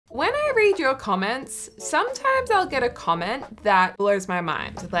read your comments, sometimes I'll get a comment that blows my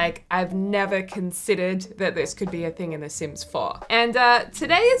mind. Like, I've never considered that this could be a thing in The Sims 4. And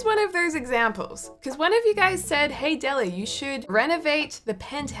today is one of those examples. Because one of you guys said, hey Deli, you should renovate the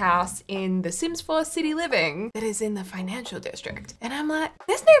penthouse in The Sims 4 City Living that is in the financial district. And I'm like,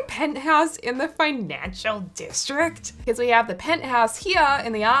 there's no penthouse in the financial district. Because we have the penthouse here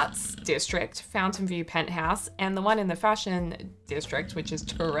in the arts district, Fountain View penthouse, and the one in the fashion district, which is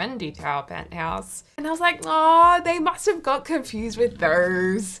Trendy Tower penthouse. And I was like, oh, they must have got confused with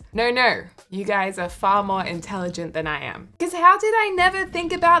those. No, you guys are far more intelligent than I am. Because how did I never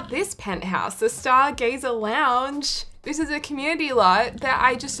think about this penthouse, the Stargazer Lounge? This is a community lot that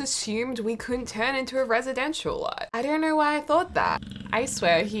I just assumed we couldn't turn into a residential lot. I don't know why I thought that. I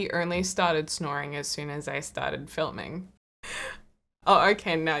swear he only started snoring as soon as I started filming. Oh,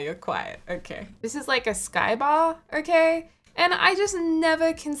 okay, now you're quiet, okay. This is like a sky bar, okay? And I just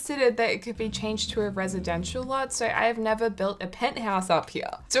never considered that it could be changed to a residential lot, so I have never built a penthouse up here.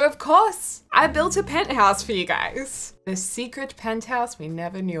 So of course, I built a penthouse for you guys. The secret penthouse we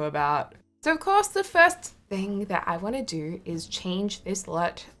never knew about. So of course, the first thing that I want to do is change this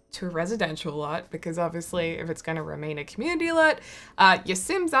lot to a residential lot, because obviously if it's going to remain a community lot, your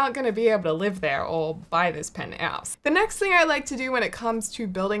Sims aren't going to be able to live there or buy this penthouse. The next thing I like to do when it comes to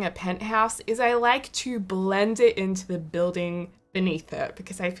building a penthouse is I like to blend it into the building beneath it,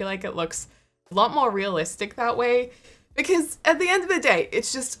 because I feel like it looks a lot more realistic that way. Because at the end of the day,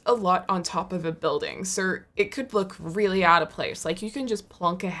 it's just a lot on top of a building, so it could look really out of place. Like, you can just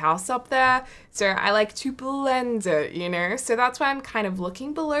plonk a house up there, so I like to blend it, you know? So that's why I'm kind of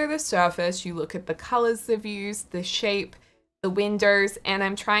looking below the surface. You look at the colors they've used, the shape, the windows, and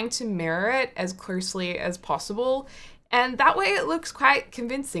I'm trying to mirror it as closely as possible. And that way it looks quite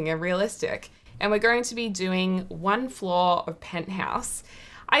convincing and realistic. And we're going to be doing one floor of penthouse.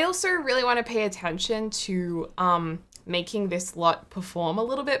 I also really want to pay attention to making this lot perform a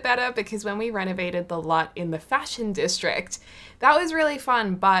little bit better, because when we renovated the lot in the fashion district, that was really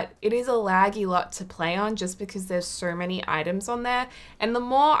fun, but it is a laggy lot to play on just because there's so many items on there. And the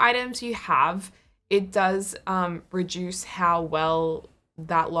more items you have, it does reduce how well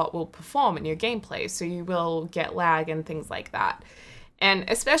that lot will perform in your gameplay. So you will get lag and things like that. And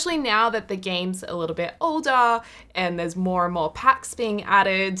especially now that the game's a little bit older and there's more and more packs being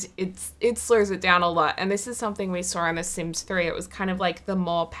added, it slows it down a lot. And this is something we saw in The Sims 3. It was kind of like the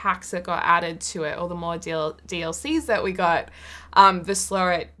more packs that got added to it, or the more DLCs that we got, the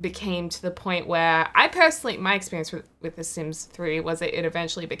slower it became, to the point where I personally, my experience with The Sims 3 was that it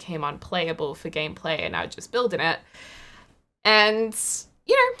eventually became unplayable for gameplay and I would just build in it. And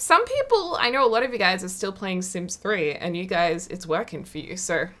you know, some people, I know a lot of you guys are still playing Sims 3 and you guys, it's working for you.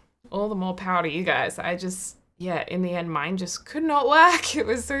 So all the more power to you guys. I just, yeah, in the end, mine just could not work. It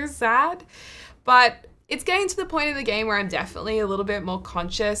was so sad. But it's getting to the point of the game where I'm definitely a little bit more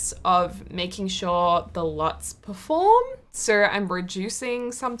conscious of making sure the lots perform. So I'm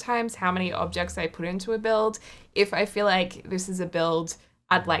reducing sometimes how many objects I put into a build. If I feel like this is a build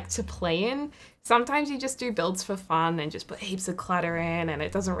I'd like to play in. Sometimes you just do builds for fun and just put heaps of clutter in and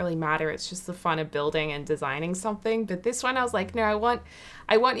it doesn't really matter. It's just the fun of building and designing something. But this one I was like, no,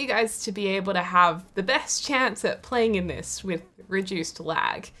 I want you guys to be able to have the best chance at playing in this with reduced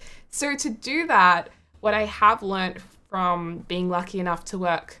lag. So to do that, what I have learnt from being lucky enough to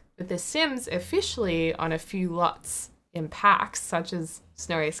work with The Sims officially on a few lots in packs, such as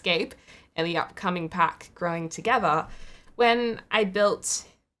Snow Escape and the upcoming pack Growing Together, when I built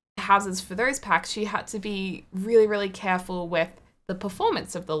houses for those packs, you had to be really, really careful with the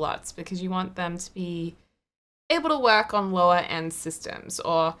performance of the lots, because you want them to be able to work on lower end systems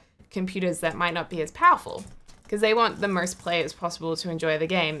or computers that might not be as powerful, because they want the most players possible to enjoy the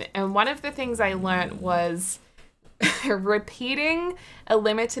game. And one of the things I learned was repeating a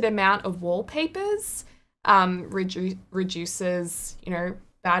limited amount of wallpapers reduces, you know,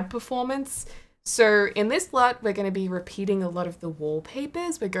 bad performance. So in this lot, we're going to be repeating a lot of the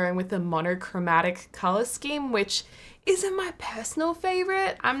wallpapers. We're going with a monochromatic color scheme, which isn't my personal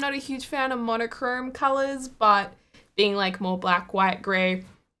favorite. I'm not a huge fan of monochrome colors, but being like more black, white, gray,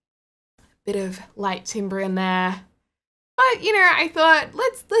 bit of light timber in there. But, you know, I thought,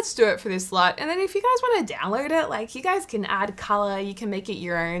 let's do it for this lot. And then if you guys want to download it, like, you guys can add color, you can make it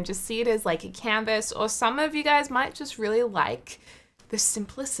your own, just see it as like a canvas, or some of you guys might just really like the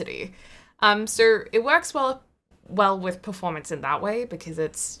simplicity. So it works well with performance in that way, because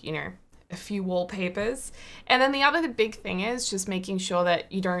it's, you know, a few wallpapers. And then the other big thing is just making sure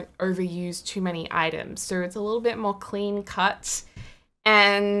that you don't overuse too many items. So it's a little bit more clean cut.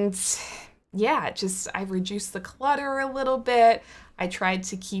 And yeah, just I reduced the clutter a little bit. I tried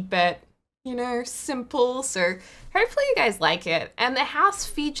to keep it you know, simple. So hopefully you guys like it. And the house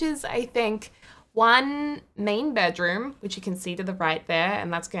features, I think, one main bedroom, which you can see to the right there,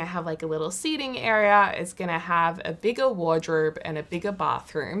 and that's going to have like a little seating area. It's going to have a bigger wardrobe and a bigger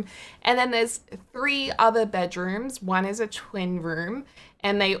bathroom. And then there's 3 other bedrooms. One is a twin room,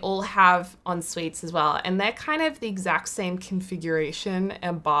 and they all have en suites as well. And they're kind of the exact same configuration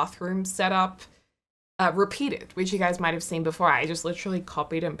and bathroom setup repeated, which you guys might have seen before. I just literally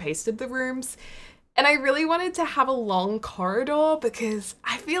copied and pasted the rooms. And I really wanted to have a long corridor because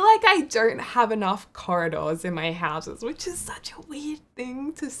I feel like I don't have enough corridors in my houses, which is such a weird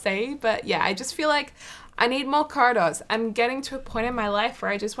thing to say. But yeah, I just feel like I need more corridors. I'm getting to a point in my life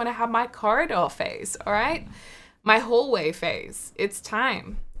where I just want to have my corridor phase, all right? My hallway phase. It's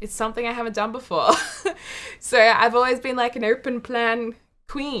time. It's something I haven't done before. So I've always been like an open plan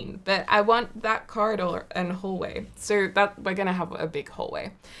queen, but I want that corridor and hallway. So that we're going to have a big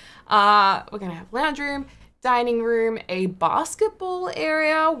hallway. We're gonna have lounge room, dining room, a basketball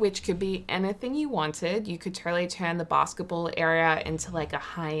area, which could be anything you wanted. You could totally turn the basketball area into like a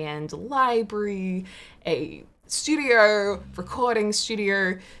high-end library, a studio, recording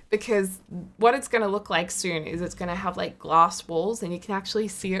studio, because what it's gonna look like soon is it's gonna have like glass walls and you can actually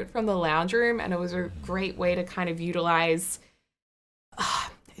see it from the lounge room, and it was a great way to kind of utilize.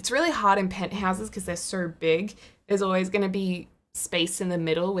 It's really hard in penthouses because they're so big. There's always gonna be space in the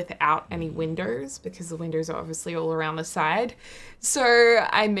middle without any windows because the windows are obviously all around the side. So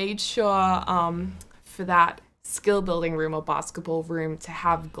I made sure for that skill building room or basketball room to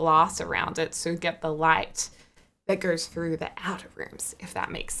have glass around it, so get the light that goes through the outer rooms, if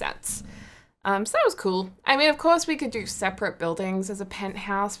that makes sense. So that was cool. I mean, of course we could do separate buildings as a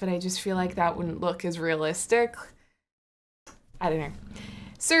penthouse, but I just feel like that wouldn't look as realistic. I don't know.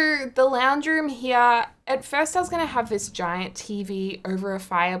 So the lounge room here, at first I was gonna have this giant TV over a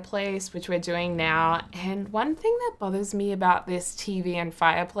fireplace, which we're doing now. And one thing that bothers me about this TV and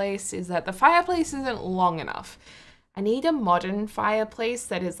fireplace is that the fireplace isn't long enough. I need a modern fireplace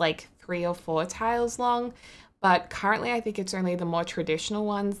that is like 3 or 4 tiles long, but currently I think it's only the more traditional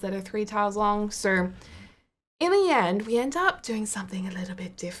ones that are 3 tiles long. So in the end, we end up doing something a little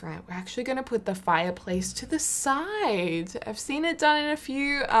bit different. We're actually going to put the fireplace to the side. I've seen it done in a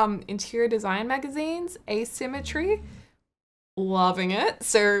few interior design magazines. Asymmetry. Loving it.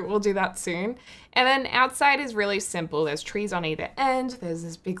 So we'll do that soon. And then outside is really simple. There's trees on either end. There's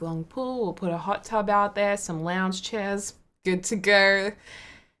this big long pool. We'll put a hot tub out there, some lounge chairs. Good to go.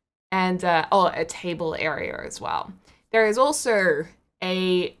 And a table area as well. There is also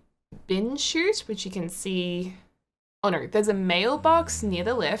a bin chute, which you can see. Oh no, there's a mailbox near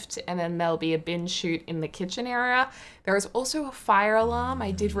the lift, and then there'll be a bin chute in the kitchen area. There is also a fire alarm,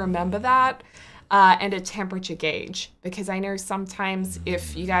 I did remember that, and a temperature gauge, because I know sometimes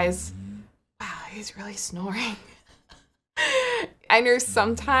if you guys, wow, he's really snoring. I know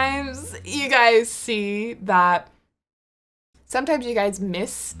sometimes you guys see that, sometimes you guys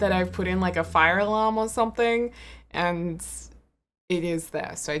miss that I've put in like a fire alarm or something, and it is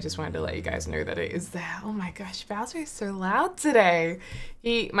there. So I just wanted to let you guys know that it is there. Oh my gosh, Bowser is so loud today.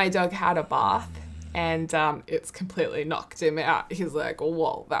 My dog had a bath and it's completely knocked him out. He's like,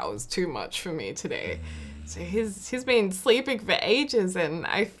 whoa, that was too much for me today. So he's been sleeping for ages, and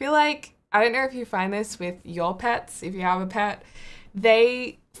I feel like, I don't know if you find this with your pets, if you have a pet,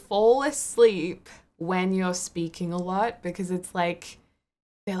 they fall asleep when you're speaking a lot, because it's like,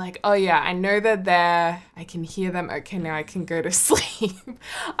 they're like, oh yeah, I know they're there. I can hear them. Okay, now I can go to sleep.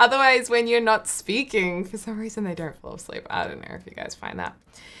 Otherwise, when you're not speaking, for some reason they don't fall asleep. I don't know if you guys find that.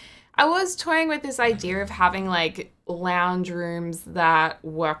 I was toying with this idea of having like lounge rooms that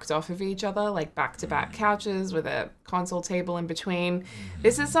worked off of each other, like back-to-back couches with a console table in between.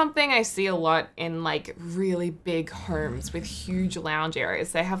 This is something I see a lot in like really big homes with huge lounge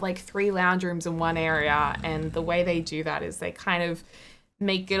areas. They have like 3 lounge rooms in one area, and the way they do that is they kind of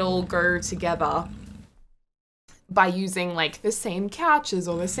make it all go together by using like the same couches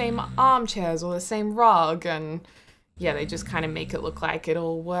or the same armchairs or the same rug, and yeah, they just kind of make it look like it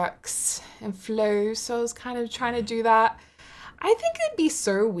all works and flows. So I was kind of trying to do that. I think it'd be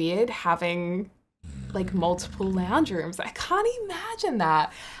so weird having like multiple lounge rooms. I can't imagine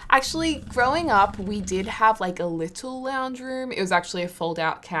that. Actually, growing up, we did have like a little lounge room. It was actually a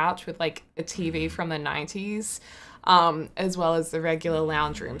fold-out couch with like a TV from the 90s. As well as the regular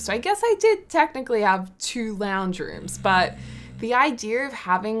lounge room. So I guess I did technically have 2 lounge rooms, but the idea of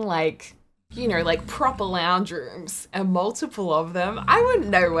having like, you know, like proper lounge rooms and multiple of them, I wouldn't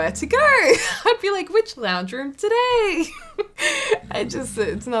know where to go. I'd be like, which lounge room today?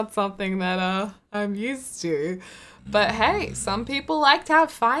 It's not something that I'm used to. But hey, some people like to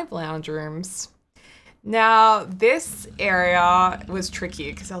have 5 lounge rooms. Now, this area was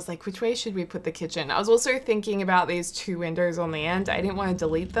tricky because I was like, which way should we put the kitchen? I was also thinking about these 2 windows on the end. I didn't want to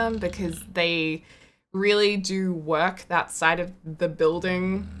delete them because they really do work that side of the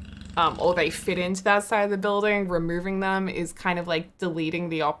building, or they fit into that side of the building. Removing them is kind of like deleting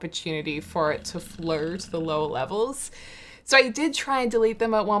the opportunity for it to flow to the lower levels. So I did try and delete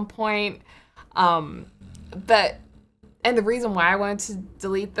them at one point, and the reason why I wanted to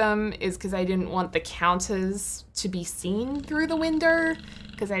delete them is because I didn't want the counters to be seen through the window,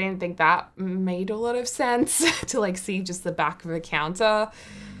 because I didn't think that made a lot of sense to like see just the back of a counter.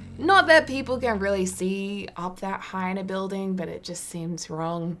 Not that people can really see up that high in a building, but it just seems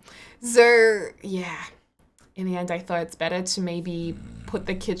wrong. So yeah, in the end I thought it's better to maybe put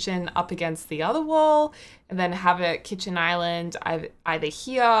the kitchen up against the other wall and then have a kitchen island either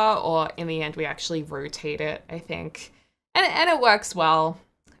here, or in the end we actually rotate it, I think. And it works well.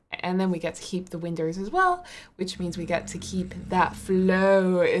 And then we get to keep the windows as well, which means we get to keep that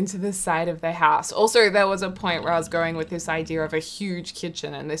flow into the side of the house. Also, there was a point where I was going with this idea of a huge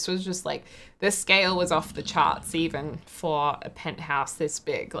kitchen, and this was just like, the scale was off the charts even for a penthouse this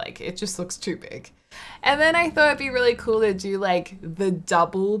big. Like, it just looks too big. And then I thought it'd be really cool to do like the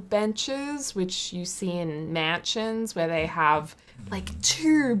double benches, which you see in mansions where they have like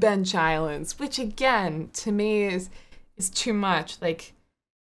 2 bench islands, which again, to me is too much. Like,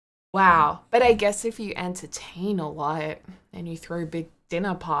 wow. But I guess if you entertain a lot and you throw big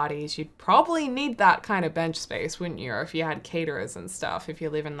dinner parties, you'd probably need that kind of bench space, wouldn't you? Or if you had caterers and stuff, if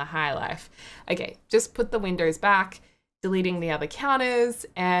you live in the high life. Okay, just put the windows back, deleting the other counters,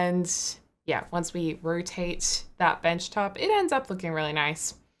 and yeah, once we rotate that bench top, it ends up looking really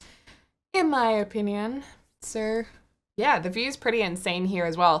nice, in my opinion. So yeah, the view is pretty insane here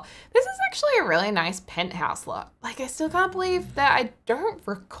as well. This is actually a really nice penthouse lot. Like, I still can't believe that I don't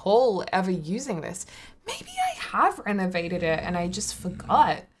recall ever using this. Maybe I have renovated it and I just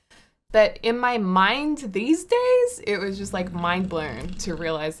forgot. But in my mind these days, it was just like mind blown to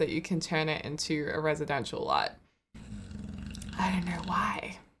realize that you can turn it into a residential lot. I don't know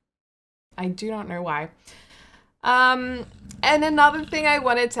why. I do not know why. And another thing I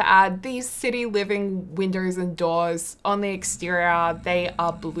wanted to add, these city living windows and doors on the exterior, they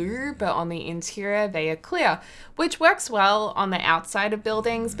are blue, but on the interior, they are clear, which works well on the outside of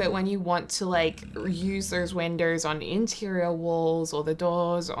buildings. But when you want to like use those windows on interior walls or the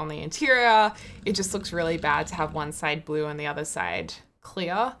doors on the interior, it just looks really bad to have one side blue and the other side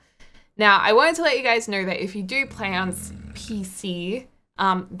clear. Now, I wanted to let you guys know that if you do play on PC,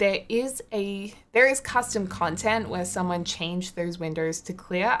 there is custom content where someone changed those windows to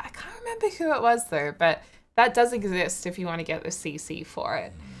clear. I can't remember who it was though, but that does exist if you want to get the CC for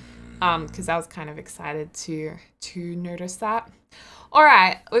it. Because I was kind of excited to notice that. All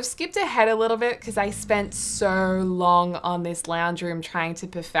right, we've skipped ahead a little bit because I spent so long on this lounge room trying to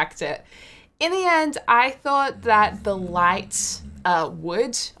perfect it. In the end, I thought that the light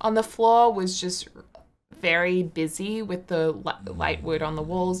wood on the floor was just very busy with the light wood on the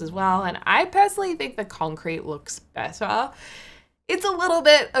walls as well. And I personally think the concrete looks better. It's a little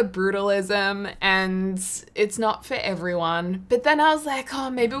bit of brutalism and it's not for everyone. But then I was like,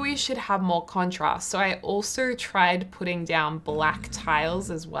 oh, maybe we should have more contrast. So I also tried putting down black tiles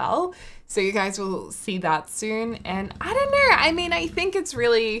as well. So you guys will see that soon. And I don't know, I mean, I think it's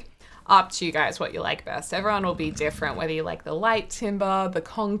really up to you guys what you like best. Everyone will be different, whether you like the light timber, the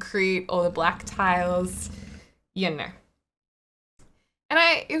concrete, or the black tiles, you know.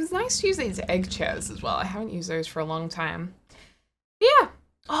 And it was nice to use these egg chairs as well. I haven't used those for a long time. But yeah.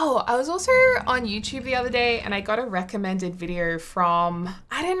 Oh, I was also on YouTube the other day and I got a recommended video from,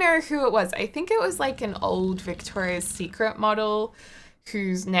 I don't know who it was. I think it was like an old Victoria's Secret model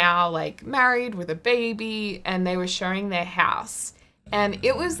who's now like married with a baby, and they were showing their house. And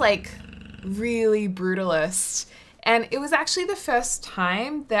it was like really brutalist. And it was actually the first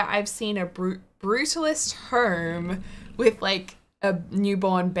time that I've seen a brutalist home with like a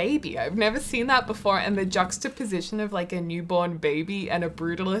newborn baby. I've never seen that before. And the juxtaposition of like a newborn baby and a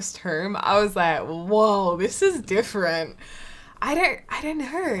brutalist home, I was like, whoa, this is different. I don't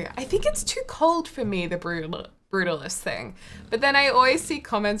know. I think it's too cold for me, the brutalist thing. But then I always see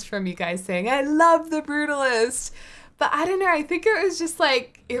comments from you guys saying, I love the brutalist. But I don't know, I think it was just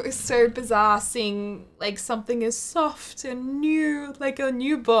like, it was so bizarre seeing like something as soft and new, like a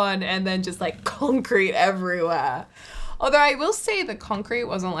newborn, and then just like concrete everywhere. Although I will say the concrete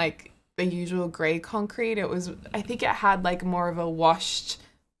wasn't like the usual gray concrete. It was, I think it had like more of a washed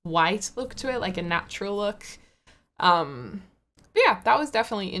white look to it, like a natural look. But yeah, that was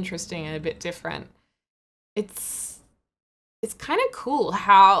definitely interesting and a bit different. it's kind of cool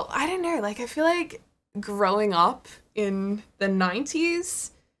how, I don't know, like I feel like growing up in the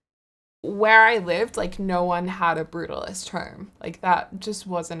 90s where I lived, like no one had a brutalist home. Like that just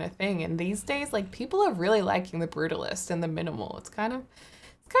wasn't a thing. And these days, like people are really liking the brutalist and the minimal. It's kind of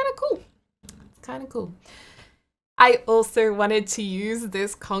cool. It's kind of cool. I also wanted to use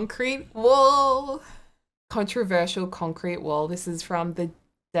this concrete wall. Controversial concrete wall. This is from the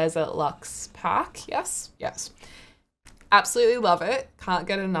Desert Luxe pack. Yes. Absolutely love it. Can't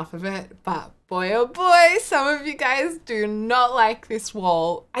get enough of it. But boy, oh boy, some of you guys do not like this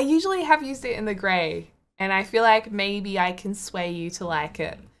wall. I usually have used it in the grey, and I feel like maybe I can sway you to like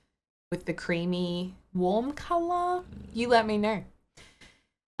it with the creamy, warm color. You let me know.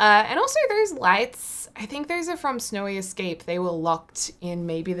 And also those lights, I think those are from Snowy Escape. They were locked in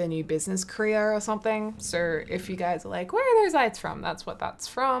maybe the new business Korea or something. So if you guys are like, where are those lights from? That's what that's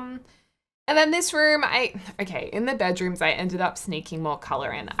from. And then this room, in the bedrooms, I ended up sneaking more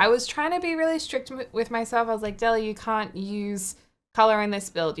color in. I was trying to be really strict with myself. I was like, Deli, you can't use color in this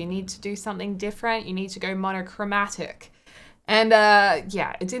build. You need to do something different. You need to go monochromatic. And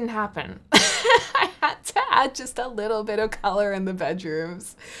yeah, it didn't happen. I had to add just a little bit of color in the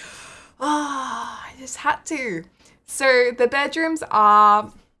bedrooms. Oh, I just had to. So the bedrooms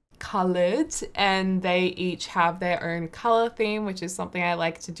are colored and they each have their own color theme, which is something I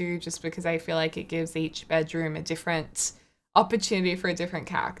like to do just because I feel like it gives each bedroom a different opportunity for a different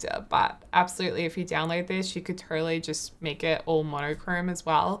character. But absolutely, if you download this, you could totally just make it all monochrome as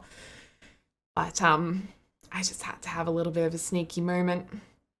well. But I just had to have a little bit of a sneaky moment.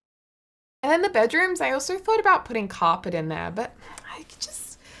 And then the bedrooms, I also thought about putting carpet in there, but I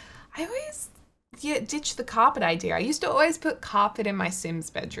always ditch the carpet idea. I used to always put carpet in my Sims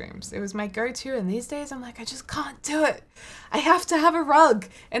bedrooms. It was my go-to, and these days I'm like, I just can't do it. I have to have a rug.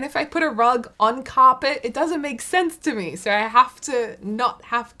 And if I put a rug on carpet, it doesn't make sense to me. So I have to not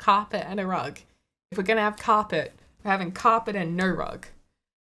have carpet and a rug. If we're gonna have carpet, we're having carpet and no rug.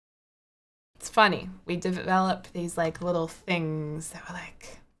 It's funny. We develop these like little things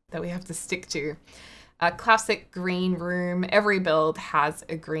that we have to stick to. A classic green room. Every build has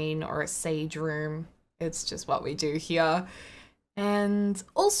a green or a sage room. It's just what we do here. And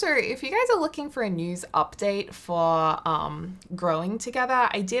also, if you guys are looking for a news update for growing together,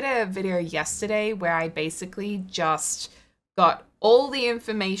 I did a video yesterday where I basically just got all the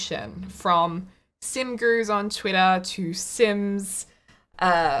information from Sim Gurus on Twitter to Sims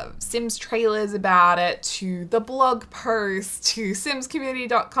trailers about it, to the blog post, to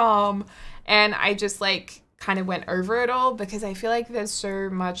simscommunity.com, and I just like kind of went over it all because I feel like there's so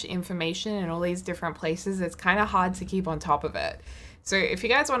much information in all these different places. It's kind of hard to keep on top of it. So if you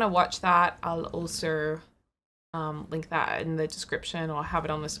guys want to watch that, I'll also link that in the description or have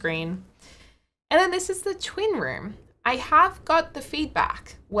it on the screen. And then this is the twin room. I have got the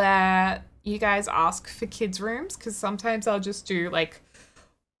feedback where you guys ask for kids rooms, because sometimes I'll just do like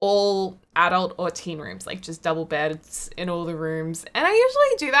all adult or teen rooms, like just double beds in all the rooms. And I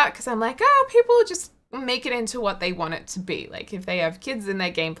usually do that because I'm like, oh, people just make it into what they want it to be. Like if they have kids in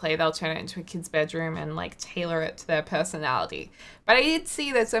their gameplay, they'll turn it into a kid's bedroom and like tailor it to their personality. But I did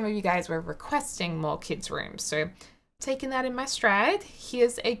see that some of you guys were requesting more kids rooms. So taking that in my stride,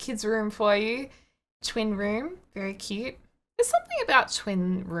 here's a kids room for you. Twin room, very cute. There's something about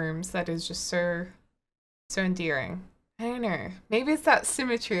twin rooms that is just so endearing. I don't know. Maybe it's that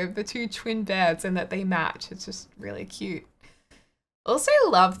symmetry of the two twin beds and that they match. It's just really cute. Also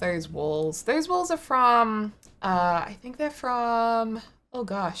love those walls. Those walls are from, I think they're from, oh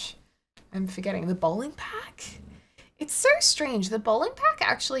gosh, I'm forgetting, the bowling pack? It's so strange. The bowling pack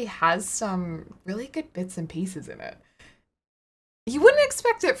actually has some really good bits and pieces in it. You wouldn't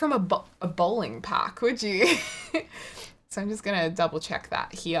expect it from a bowling pack, would you? So I'm just gonna double check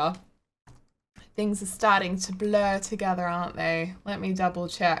that here. Things are starting to blur together, aren't they? Let me double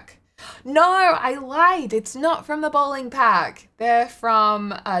check. No, I lied. It's not from the bowling pack. They're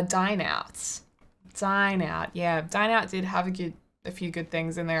from Dine Out. Dine Out. Yeah, Dine Out did have a few good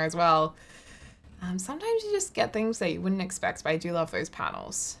things in there as well. Sometimes you just get things that you wouldn't expect, but I do love those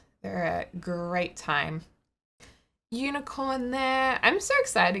panels. They're a great time. Unicorn there. I'm so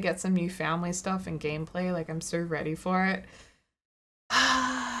excited to get some new family stuff and gameplay. Like, I'm so ready for it.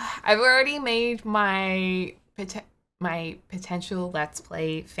 I've already made my potential Let's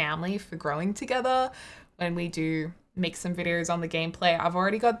Play family for growing together when we do make some videos on the gameplay. I've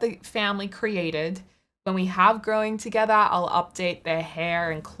already got the family created. When we have growing together, I'll update their hair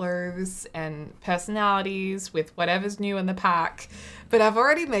and clothes and personalities with whatever's new in the pack. But I've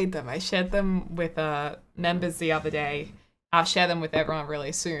already made them. I shared them with members the other day. I'll share them with everyone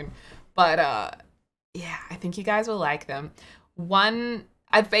really soon. But Yeah, I think you guys will like them. One,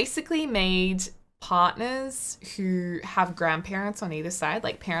 I've basically made partners who have grandparents on either side,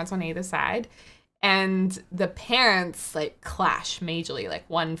 like parents on either side, and the parents like clash majorly. Like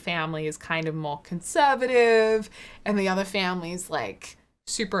one family is kind of more conservative and the other family is like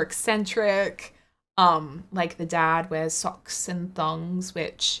super eccentric. Like the dad wears socks and thongs,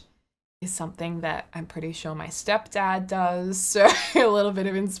 which is something that I'm pretty sure my stepdad does. So a little bit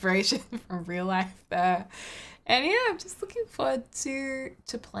of inspiration from real life there. And yeah, I'm just looking forward to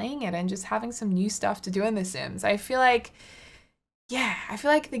playing it and just having some new stuff to do in The Sims. I feel like, yeah, I feel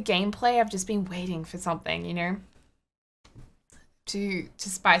like the gameplay, I've just been waiting for something, you know, to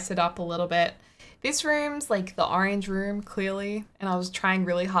spice it up a little bit. This room's like the orange room, clearly, and I was trying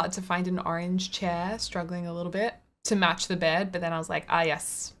really hard to find an orange chair, struggling a little bit to match the bed, but then I was like, ah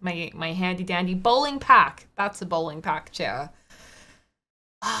yes, my handy dandy bowling pack. That's a bowling pack chair.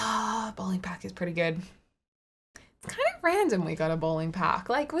 Ah, bowling pack is pretty good. It's kind of random we got a bowling pack.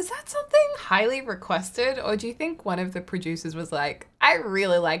 Like, was that something highly requested? Or do you think one of the producers was like, I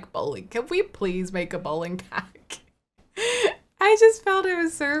really like bowling. Can we please make a bowling pack? I just felt it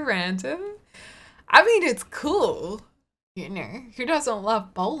was so random. I mean, it's cool. You know, who doesn't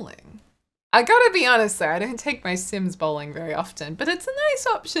love bowling? I gotta be honest though, I don't take my Sims bowling very often, but it's a nice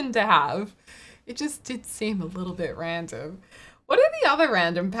option to have. It just did seem a little bit random. What are the other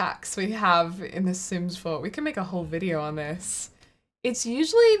random packs we have in The Sims 4? We can make a whole video on this. It's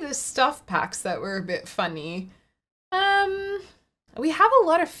usually the stuff packs that were a bit funny. We have a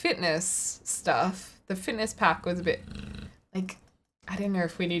lot of fitness stuff. The fitness pack was a bit, like, I don't know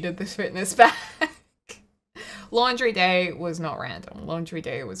if we needed the fitness pack. Laundry day was not random. Laundry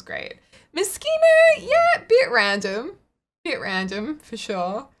day was great. Moschino, yeah, bit random. Bit random, for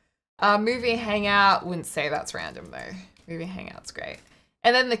sure. Movie hangout, wouldn't say that's random though. Movie hangout's great.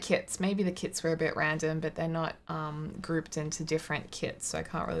 And then the kits. Maybe the kits were a bit random, but they're not grouped into different kits, so I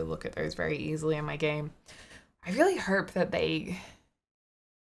can't really look at those very easily in my game. I really hope that they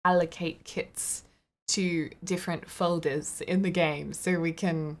allocate kits to different folders in the game so we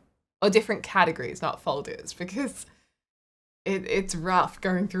can, or different categories, not folders, because it's rough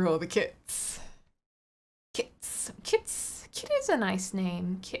going through all the kits. Kits. Kit is a nice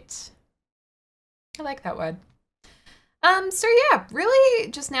name. Kit. I like that word. So yeah,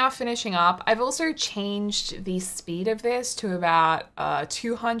 really just now finishing up. I've also changed the speed of this to about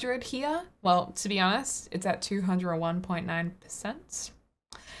 200 here. Well, to be honest, it's at 201.9%.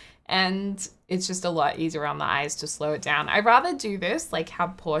 And it's just a lot easier on the eyes to slow it down. I'd rather do this, like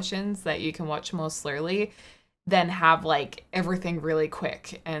have portions that you can watch more slowly than have like everything really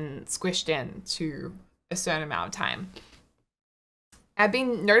quick and squished in to a certain amount of time. I've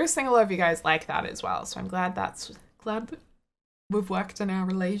been noticing a lot of you guys like that as well, so I'm glad that we've worked on our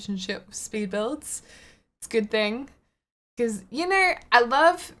relationship with speed builds. It's a good thing. Because, you know, I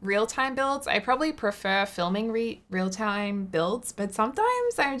love real-time builds. I probably prefer filming real-time builds, but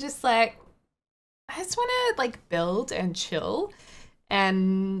sometimes I'm just like, I just want to like build and chill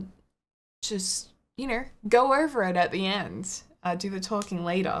and just, you know, go over it at the end. Do the talking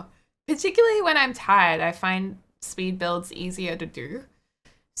later. Particularly when I'm tired, I find speed builds easier to do.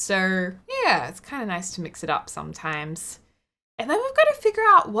 So yeah, it's kind of nice to mix it up sometimes. And then we've got to figure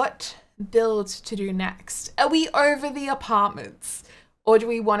out what build to do next. Are we over the apartments? Or do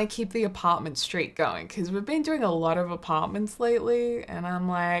we want to keep the apartment streak going? Because we've been doing a lot of apartments lately, and I'm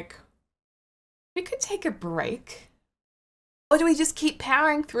like, we could take a break. Or do we just keep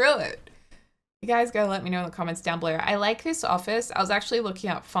powering through it? You guys gotta let me know in the comments down below. I like this office. I was actually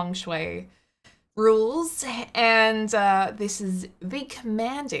looking up feng shui rules, and this is the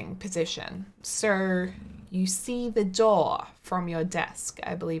commanding position. So you see the door from your desk.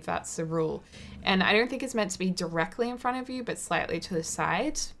 I believe that's the rule. And I don't think it's meant to be directly in front of you, but slightly to the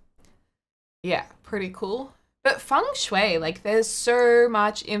side. Yeah, pretty cool. But feng shui, like there's so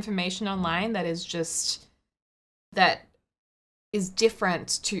much information online that is just, that is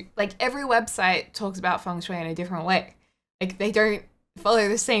different to, like every website talks about feng shui in a different way. Like they don't follow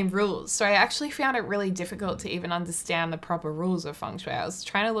the same rules. So I actually found it really difficult to even understand the proper rules of feng shui. I was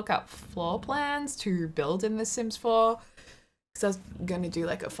trying to look up floor plans to build in The Sims 4 because I was going to do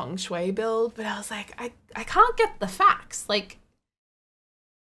like a feng shui build, but I was like, I can't get the facts. Like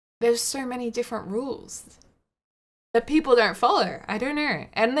there's so many different rules that people don't follow. I don't know.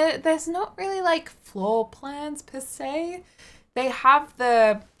 And there's not really like floor plans per se. They have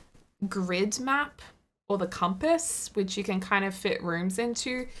the grid map or the compass, which you can kind of fit rooms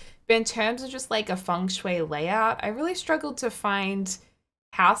into. But in terms of just like a feng shui layout, I really struggled to find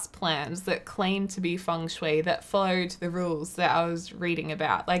house plans that claim to be feng shui that followed the rules that I was reading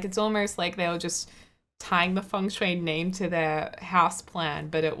about. Like it's almost like they were just tying the feng shui name to their house plan,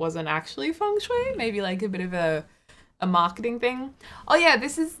 but it wasn't actually feng shui. Maybe like a bit of a marketing thing. Oh yeah,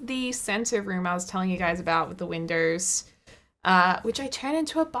 this is the center room I was telling you guys about with the windows, which I turned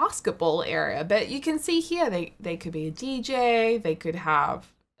into a basketball area. But you can see here, they could be a DJ, they could have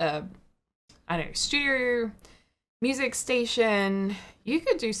a, I don't know, studio, music station. You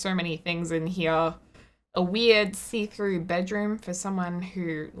could do so many things in here. A weird see-through bedroom for someone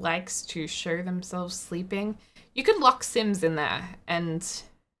who likes to show themselves sleeping. You could lock Sims in there and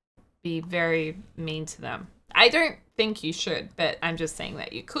be very mean to them. I don't think you should, but I'm just saying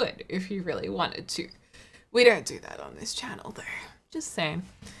that you could if you really wanted to. We don't do that on this channel though. Just saying.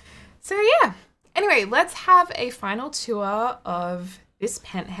 So yeah. Anyway, let's have a final tour of this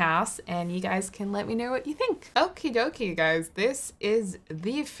penthouse and you guys can let me know what you think. Okie dokie, guys. This is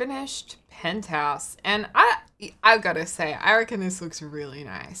the finished penthouse. And I've got to say, I reckon this looks really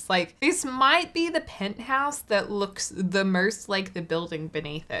nice. Like, this might be the penthouse that looks the most like the building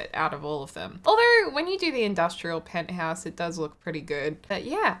beneath it out of all of them. Although, when you do the industrial penthouse, it does look pretty good. But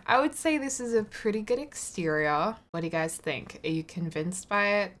yeah, I would say this is a pretty good exterior. What do you guys think? Are you convinced by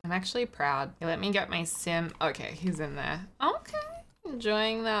it? I'm actually proud. Let me get my sim. Okay, he's in there. Okay.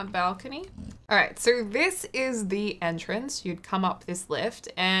 Enjoying that balcony. All right, so this is the entrance. You'd come up this lift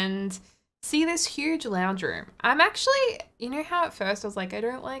and see this huge lounge room. I'm actually, you know how at first I was like, I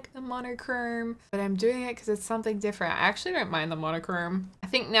don't like the monochrome, but I'm doing it because it's something different. I actually don't mind the monochrome. I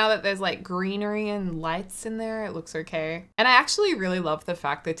think now that there's like greenery and lights in there, it looks okay. And I actually really love the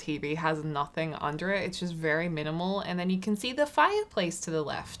fact the TV has nothing under it. It's just very minimal. And then you can see the fireplace to the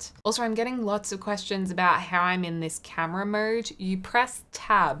left. Also, I'm getting lots of questions about how I'm in this camera mode. You press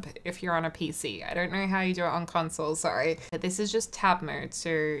tab if you're on a PC. I don't know how you do it on console, sorry. But this is just tab mode.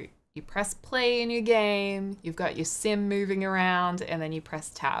 So you press play in your game, you've got your sim moving around, and then you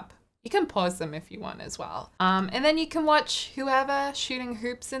press tab. You can pause them if you want as well. And then you can watch whoever shooting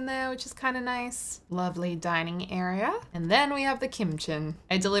hoops in there, which is kind of nice. Lovely dining area. And then we have the kitchen.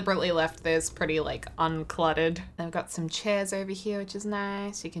 I deliberately left this pretty like uncluttered. I've got some chairs over here, which is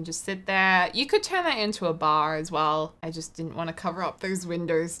nice. You can just sit there. You could turn that into a bar as well. I just didn't want to cover up those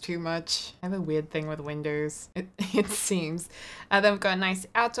windows too much. I have a weird thing with windows, it seems. Then we've got a nice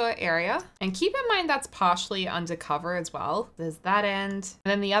outdoor area. And keep in mind that's partially undercover as well. There's that end.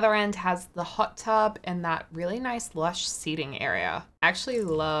 And then the other end has the hot tub and that really nice lush seating area. I actually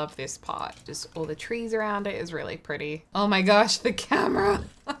love this part. Just all the trees around it is really pretty. Oh my gosh, the camera.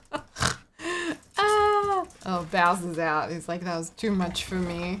 Oh, Bowser's out. It's like, that was too much for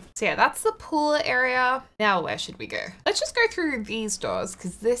me. So yeah, that's the pool area. Now where should we go? Let's just go through these doors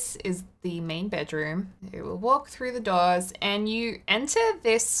because this is the main bedroom. You will walk through the doors and you enter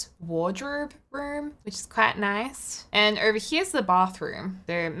this wardrobe room, which is quite nice. And over here's the bathroom,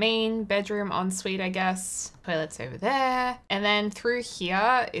 the main bedroom ensuite, I guess. Toilet's over there. And then through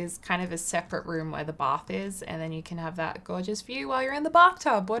here is kind of a separate room where the bath is. And then you can have that gorgeous view while you're in the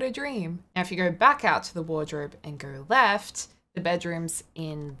bathtub. What a dream. Now, if you go back out to the wardrobe and go left, the bedroom's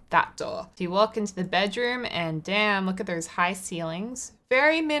in that door. So you walk into the bedroom and damn, look at those high ceilings.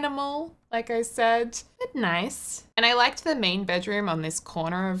 Very minimal, like I said, but nice. And I liked the main bedroom on this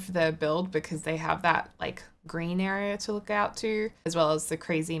corner of the build because they have that like green area to look out to, as well as the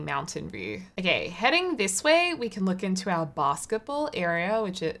crazy mountain view. Okay, heading this way, we can look into our basketball area,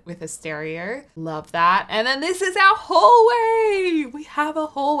 which is with a stereo. Love that. And then this is our hallway. We have a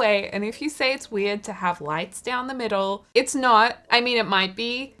hallway. And if you say it's weird to have lights down the middle, it's not. I mean, it might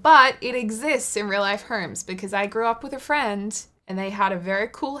be, but it exists in real life homes because I grew up with a friend and they had a very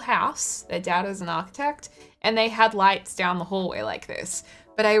cool house. Their dad was an architect and they had lights down the hallway like this.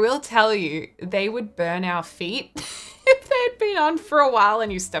 But I will tell you, they would burn our feet if they'd been on for a while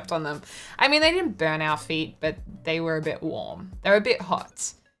and you stepped on them. I mean, they didn't burn our feet, but they were a bit warm. They were a bit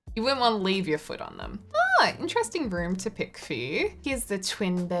hot. You wouldn't want to leave your foot on them. Oh, interesting room to pick for you. Here's the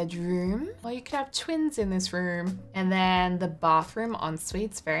twin bedroom. Well, you could have twins in this room. And then the bathroom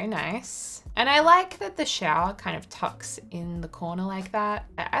ensuite's very nice. And I like that the shower kind of tucks in the corner like that.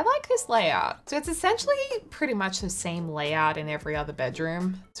 I like this layout. So it's essentially pretty much the same layout in every other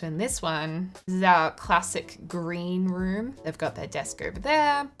bedroom. So in this one, this is our classic green room. They've got their desk over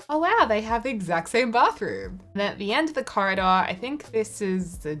there. Oh wow, they have the exact same bathroom. And then at the end of the corridor, I think this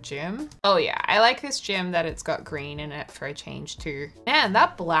is the gym. Oh yeah, I like this gym that it's got green in it for a change too. Man,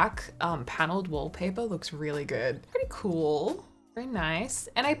 that black paneled wallpaper looks really good. Pretty cool. Very nice.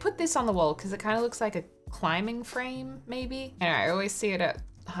 And I put this on the wall because it kind of looks like a climbing frame, maybe. And I always see it at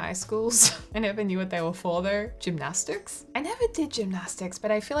high schools. I never knew what they were for though. Gymnastics? I never did gymnastics,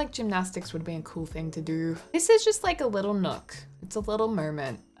 but I feel like gymnastics would be a cool thing to do. This is just like a little nook. It's a little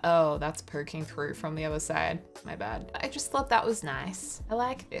moment. Oh, that's poking through from the other side. My bad. I just thought that was nice. I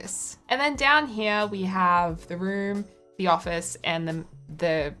like this. And then down here we have the room, the office, and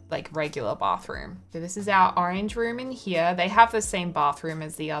the like regular bathroom. So this is our orange room in here. They have the same bathroom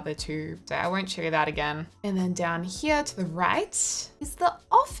as the other two, so I won't show you that again. And then down here to the right is the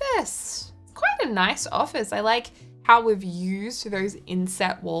office. It's quite a nice office. I like how we've used those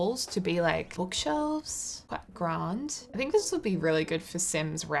inset walls to be like bookshelves. Quite grand. I think this would be really good for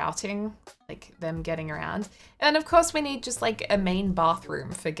Sims routing, like them getting around. And of course we need just like a main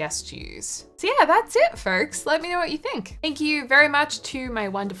bathroom for guest use. So yeah, that's it folks. Let me know what you think. Thank you very much to my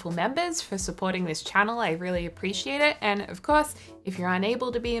wonderful members for supporting this channel. I really appreciate it. And of course, if you're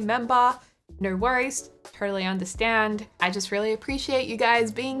unable to be a member, no worries, totally understand. I just really appreciate you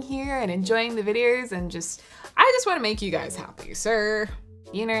guys being here and enjoying the videos, and I just want to make you guys happy. So,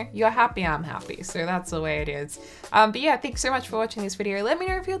 you know, you're happy, I'm happy. So that's the way it is. But yeah, thanks so much for watching this video. Let me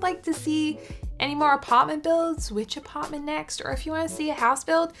know if you'd like to see any more apartment builds, which apartment next, or if you want to see a house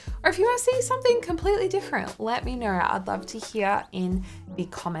build, or if you want to see something completely different, let me know. I'd love to hear in the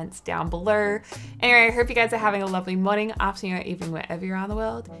comments down below. Anyway, I hope you guys are having a lovely morning, afternoon, or evening, wherever you're around the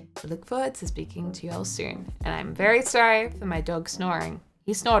world. I look forward to speaking to you all soon. And I'm very sorry for my dog snoring.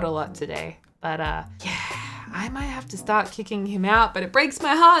 He snored a lot today, but yeah, I might have to start kicking him out, but it breaks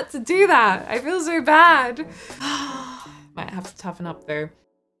my heart to do that. I feel so bad. Might have to toughen up though.